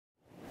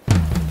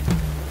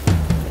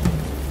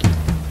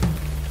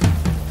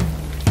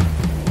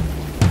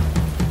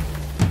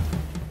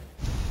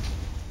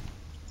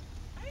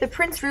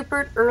Prince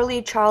Rupert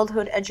Early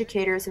Childhood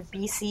Educators of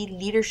BC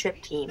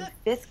Leadership Team,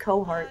 5th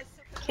Cohort,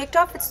 kicked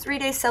off its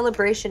 3-day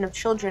celebration of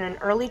children in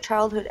early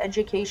childhood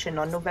education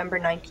on November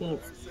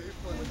 19th.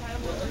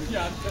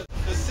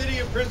 The city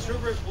of Prince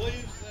Rupert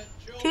believes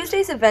that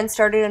Tuesday's event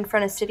started in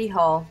front of City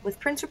Hall, with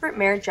Prince Rupert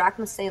Mayor Jack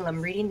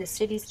Musalem reading the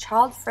city's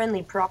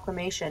child-friendly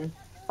proclamation,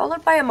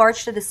 followed by a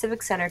march to the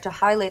Civic Center to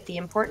highlight the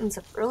importance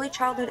of early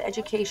childhood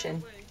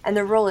education and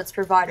the role its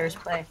providers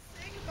play.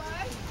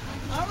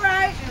 All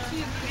right.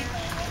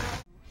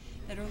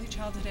 That early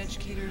childhood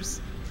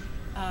educators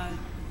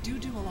do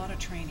a lot of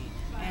training,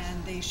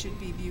 and they should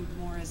be viewed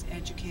more as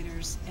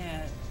educators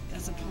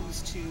as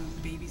opposed to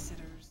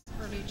babysitters.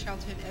 Early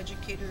childhood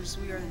educators,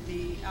 we are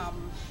the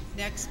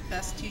next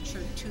best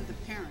teacher to the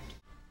parent.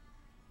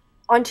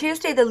 On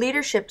Tuesday, the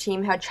leadership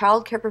team had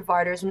child care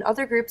providers and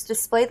other groups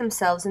display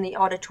themselves in the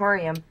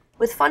auditorium,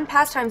 with fun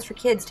pastimes for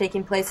kids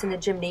taking place in the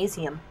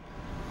gymnasium.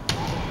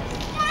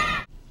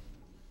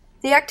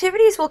 The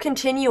activities will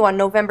continue on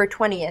November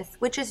 20th,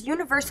 which is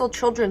Universal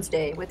Children's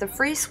Day, with a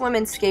free swim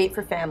and skate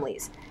for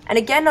families, and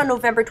again on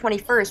November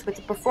 21st with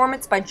a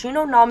performance by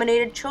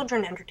Juno-nominated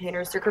children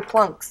entertainers the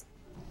Kerplunks.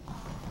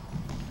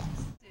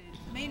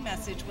 The main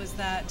message was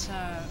that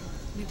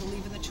we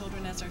believe in the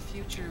children as our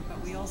future,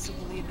 but we also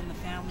believe in the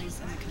families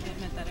and the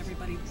commitment that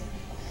everybody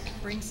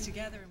brings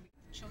together.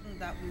 The children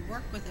that we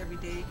work with every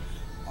day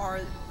are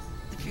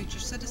the future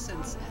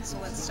citizens. So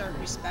let's start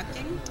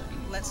respecting,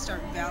 let's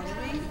start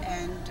valuing,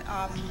 and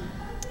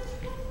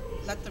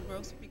let the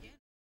growth begin.